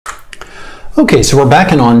Okay, so we're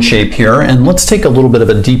back in Onshape here, and let's take a little bit of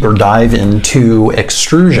a deeper dive into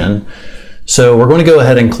extrusion. So we're going to go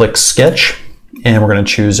ahead and click Sketch, and we're going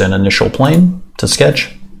to choose an initial plane to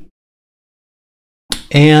sketch.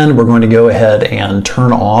 And we're going to go ahead and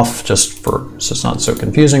turn off, so it's not so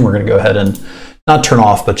confusing, we're going to go ahead and not turn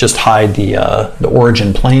off, but just hide the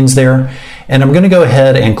origin planes there. And I'm going to go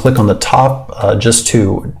ahead and click on the top,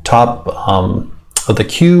 top of the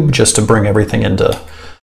cube, just to bring everything into,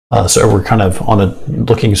 so we're kind of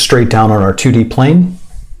looking straight down on our 2D plane.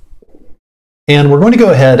 And we're going to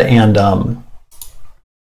go ahead and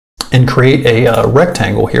create a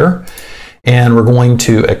rectangle here. And we're going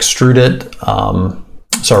to extrude it,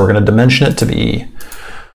 so we're going to dimension it to be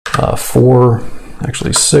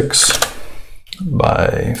 6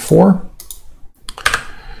 by 4.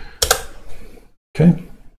 Okay.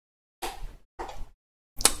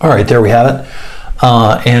 All right, there we have it.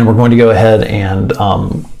 And we're going to go ahead and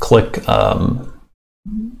click the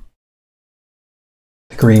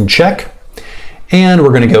green check, and we're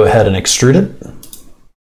going to go ahead and extrude it.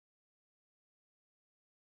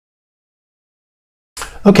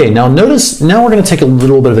 Okay, now notice, now we're going to take a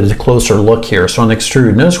little bit of a closer look here. So on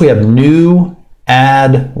extrude, notice we have new,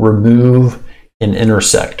 add, remove, and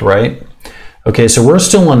intersect, right? Okay, so we're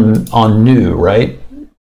still on new, right?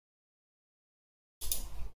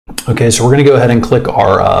 Okay, so we're going to go ahead and click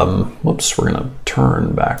our, we're going to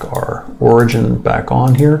turn back our origin back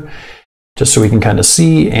on here, just so we can kind of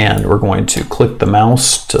see, and we're going to click the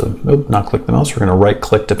mouse to, not click the mouse, we're going to right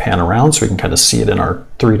click to pan around so we can kind of see it in our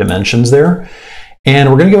 3 dimensions there.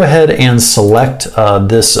 And we're going to go ahead and select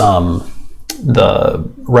the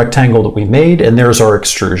rectangle that we made, and there's our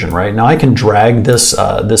extrusion, right? Now I can drag this,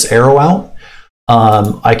 this arrow out.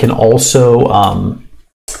 I can also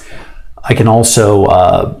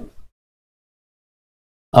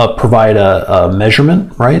provide a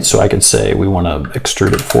measurement, right? So I could say we want to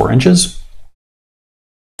extrude it 4 inches.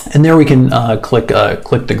 And there we can click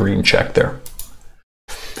the green check there.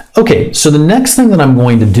 Okay, so the next thing that I'm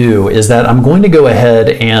going to do is that I'm going to go ahead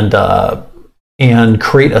and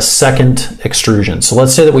create a second extrusion. So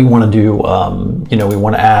let's say that we want to do, we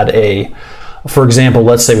want to add for example,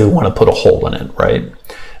 let's say we want to put a hole in it, right?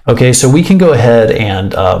 Okay, so we can go ahead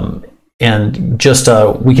and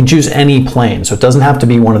we can choose any plane. So it doesn't have to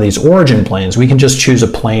be one of these origin planes. We can just choose a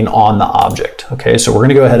plane on the object. Okay, so we're going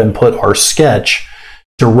to go ahead and put our sketch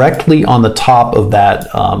directly on the top of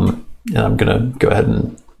that. And I'm going to go ahead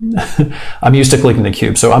and I'm used to clicking the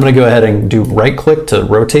cube, so I'm going to go ahead and do right click to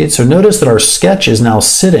rotate. So notice that our sketch is now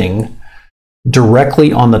sitting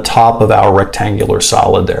directly on the top of our rectangular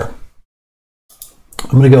solid there. I'm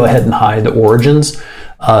going to go ahead and hide the origins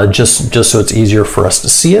just so it's easier for us to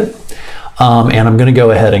see it. And I'm going to go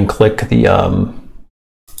ahead and click the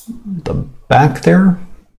back there.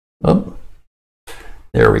 Oh,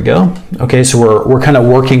 there we go. Okay, so we're kind of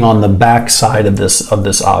working on the back side of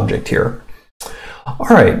this object here. All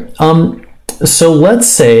right, so let's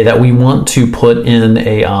say that we want to put in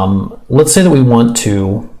let's say that we want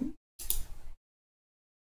to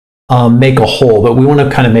make a hole, but we want to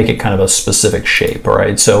kind of make it kind of a specific shape, all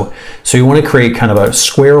right? So you want to create kind of a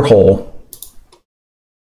square hole,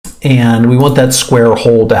 and we want that square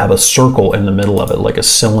hole to have a circle in the middle of it, like a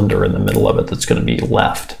cylinder in the middle of it that's going to be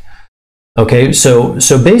left. Okay, so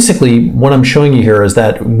basically what I'm showing you here is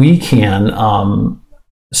that we can,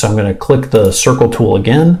 so I'm going to click the circle tool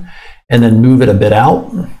again and then move it a bit out.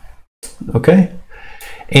 Okay.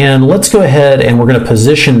 And let's go ahead and we're going to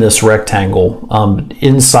position this rectangle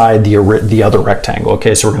inside the other rectangle.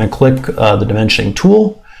 Okay, so we're going to click the dimensioning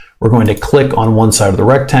tool. We're going to click on one side of the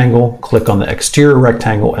rectangle, click on the exterior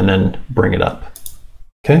rectangle, and then bring it up.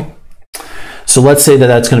 Okay. So let's say that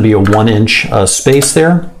that's going to be a 1 inch space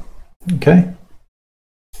there. Okay.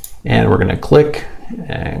 And we're going to click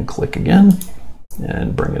and click again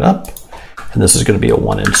and bring it up. And this is going to be a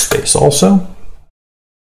 1 inch space also.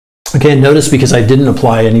 Okay, notice because I didn't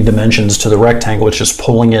apply any dimensions to the rectangle, it's just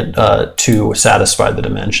pulling it to satisfy the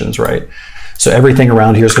dimensions, right? So everything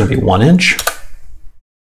around here is going to be 1 inch.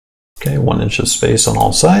 Okay, 1 inch of space on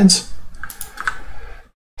all sides.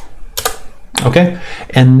 Okay,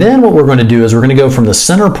 and then what we're going to do is we're going to go from the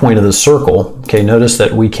center point of the circle. Okay, notice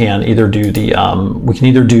that we can either do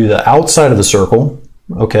the outside of the circle,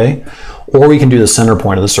 okay, or we can do the center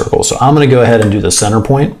point of the circle. So I'm going to go ahead and do the center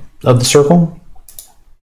point of the circle.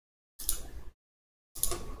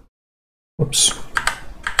 Whoops.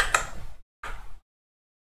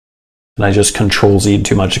 And I just Control Z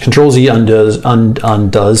too much. Control Z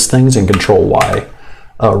undoes things, and Control Y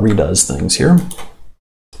redoes things here.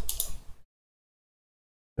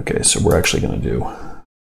 Okay, so we're actually going to do,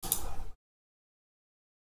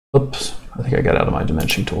 oops. I think I got out of my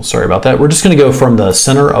dimensioning tool. Sorry about that. We're just going to go from the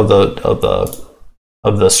center of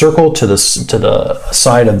the circle to the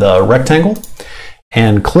side of the rectangle,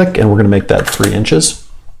 and click, and we're going to make that 3 inches.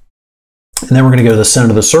 And then we're going to go to the center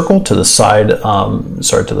of the circle to the side,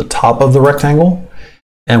 to the top of the rectangle,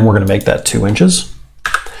 and we're going to make that 2 inches.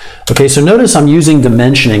 Okay, so notice I'm using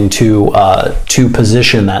dimensioning to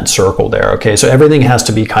position that circle there. Okay, so everything has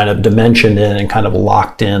to be kind of dimensioned in and kind of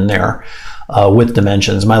locked in there with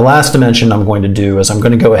dimensions. My last dimension I'm going to do is I'm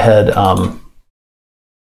going to go ahead.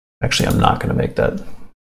 Actually, I'm not going to make that.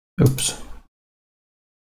 Oops.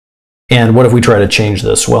 And what if we try to change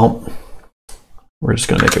this? Well, we're just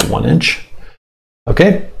going to make it 1 inch.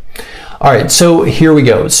 Okay. All right. So here we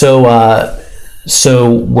go.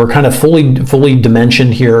 So we're kind of fully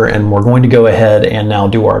dimensioned here, and we're going to go ahead and now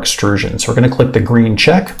do our extrusion. So we're going to click the green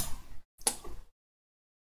check.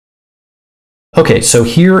 Okay, so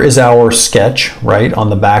here is our sketch, right, on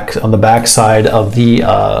the back side of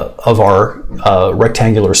our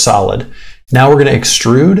rectangular solid. Now we're going to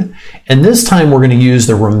extrude, and this time we're going to use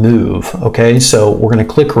the remove. Okay, so we're going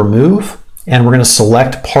to click remove, and we're going to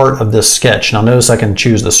select part of this sketch. Now notice I can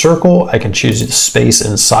choose the circle, I can choose the space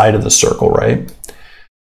inside of the circle, right?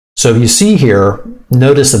 So if you see here,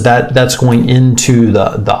 notice that's going into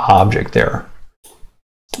the object there.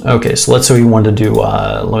 Okay, so let's say we want to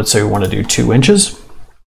do 2 inches.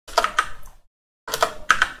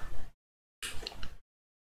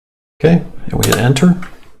 Okay, and we hit enter.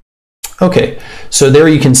 Okay, so there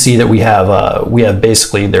you can see that we have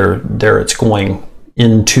basically there it's going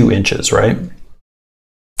in 2 inches, right?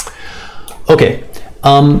 Okay,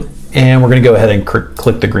 and we're going to go ahead and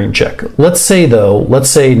click the green check. Let's say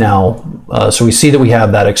now, so we see that we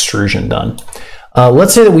have that extrusion done.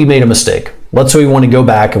 Let's say that we made a mistake. Let's say we want to go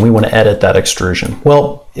back and we want to edit that extrusion.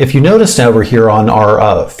 Well, if you notice over here on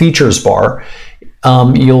our features bar,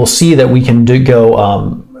 you'll see that we can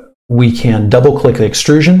we can double click the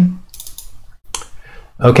extrusion.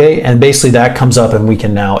 Okay, and basically that comes up and we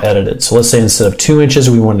can now edit it. So let's say instead of 2 inches,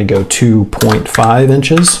 we wanted to go 2.5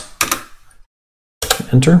 inches.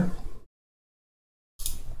 Enter.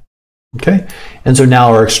 Okay, and so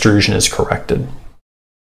now our extrusion is corrected.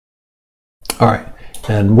 All right,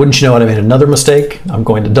 and wouldn't you know it, I made another mistake. I'm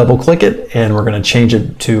going to double click it, and we're going to change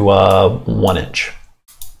it to 1 inch.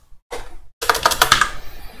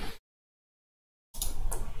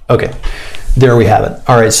 Okay, there we have it.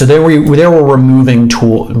 All right, so there we're removing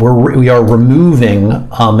we are removing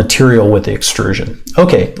material with the extrusion.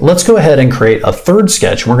 Okay, let's go ahead and create a third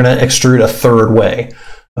sketch. We're going to extrude a third way.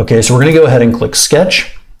 Okay, so we're going to go ahead and click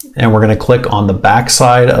sketch, and we're going to click on the back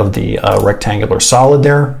side of the rectangular solid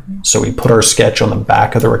there. So we put our sketch on the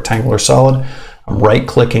back of the rectangular solid. I'm right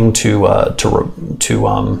clicking to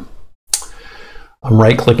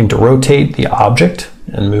rotate the object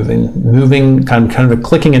and moving kind of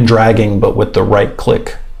clicking and dragging, but with the right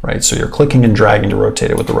click, right? So you're clicking and dragging to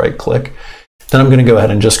rotate it with the right click. Then I'm going to go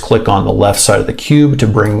ahead and just click on the left side of the cube to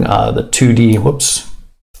bring the 2D,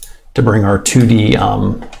 to bring our 2D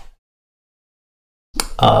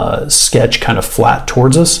sketch kind of flat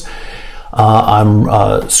towards us. I'm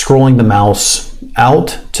scrolling the mouse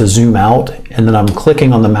out to zoom out, and then I'm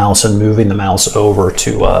clicking on the mouse and moving the mouse over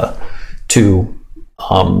to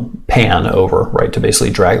pan over, right, to basically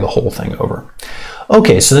drag the whole thing over.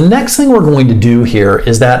 Okay, so the next thing we're going to do here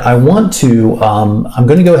is that I want to, I'm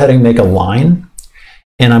going to go ahead and make a line,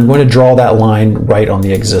 and I'm going to draw that line right on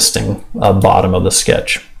the existing bottom of the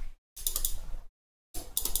sketch.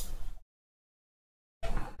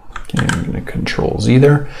 Okay, I'm going to Control Z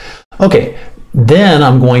there. Okay, then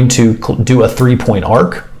I'm going to do a 3-point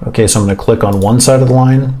arc. Okay, so I'm going to click on one side of the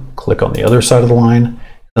line, click on the other side of the line,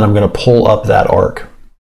 and I'm going to pull up that arc.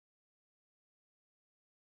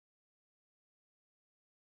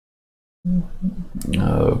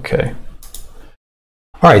 Okay.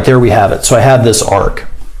 All right, there we have it. So I have this arc.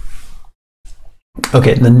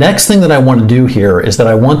 Okay, the next thing that I want to do here is that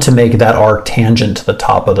I want to make that arc tangent to the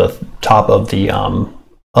top of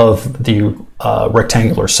the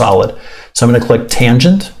rectangular solid. So I'm going to click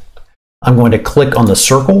tangent. I'm going to click on the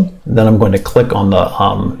circle, then I'm going to click on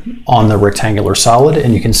the rectangular solid,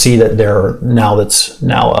 and you can see that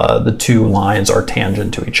the two lines are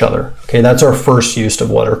tangent to each other. Okay, that's our first use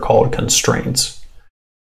of what are called constraints.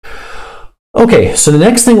 Okay, so the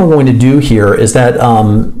next thing we're going to do here is that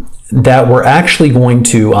that we're actually going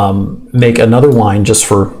to make another line just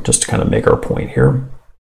to kind of make our point here.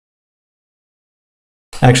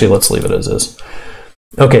 Actually, let's leave it as is.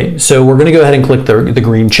 Okay, so we're going to go ahead and click the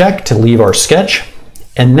green check to leave our sketch.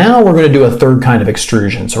 And now we're going to do a third kind of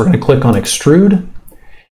extrusion. So we're going to click on extrude,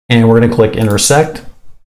 and we're going to click intersect.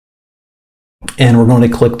 And we're going to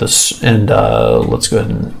click this, and let's go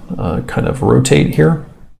ahead and kind of rotate here.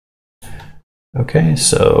 Okay,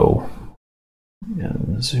 so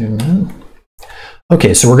and zoom in.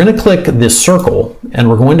 Okay, so we're going to click this circle, and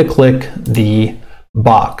we're going to click the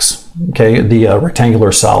box, okay, the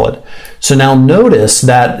rectangular solid. So now notice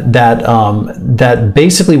that that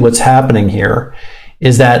basically what's happening here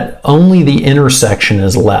is that only the intersection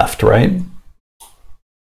is left, right?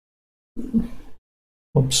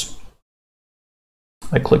 Whoops.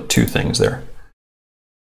 I clicked two things there.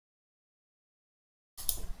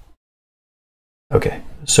 Okay,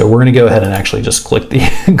 so we're going to go ahead and actually just click the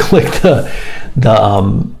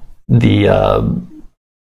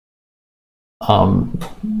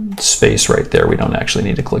space right there. We don't actually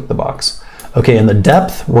need to click the box. Okay, in the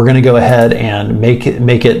depth, we're going to go ahead and make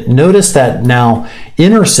it. Notice that now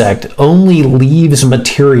intersect only leaves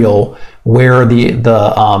material where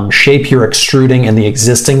the shape you're extruding and the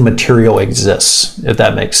existing material exists, if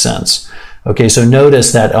that makes sense. Okay, so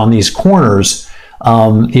notice that on these corners,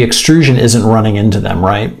 the extrusion isn't running into them,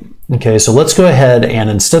 right? Okay, so let's go ahead and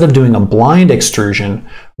instead of doing a blind extrusion,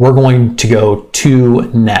 we're going to go to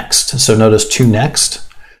next. So notice to next.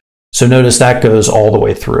 So notice that goes all the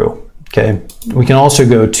way through. Okay, we can also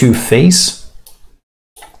go to face.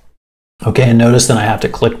 Okay, and notice then I have to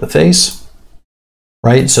click the face,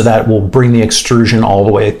 right? So that will bring the extrusion all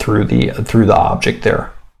the way through the object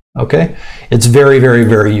there. Okay, it's very, very,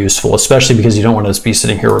 very useful, especially because you don't want to be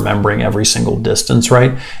sitting here remembering every single distance,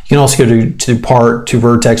 right? You can also go to part, to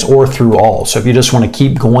vertex, or through all. So if you just want to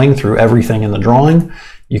keep going through everything in the drawing,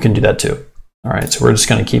 you can do that too. All right, so we're just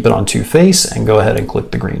going to keep it on to face and go ahead and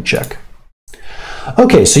click the green check.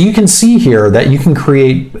 Okay, so you can see here that you can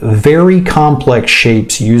create very complex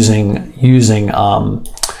shapes using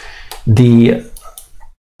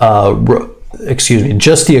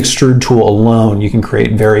just the extrude tool alone. You can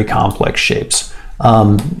create very complex shapes.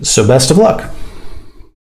 So best of luck.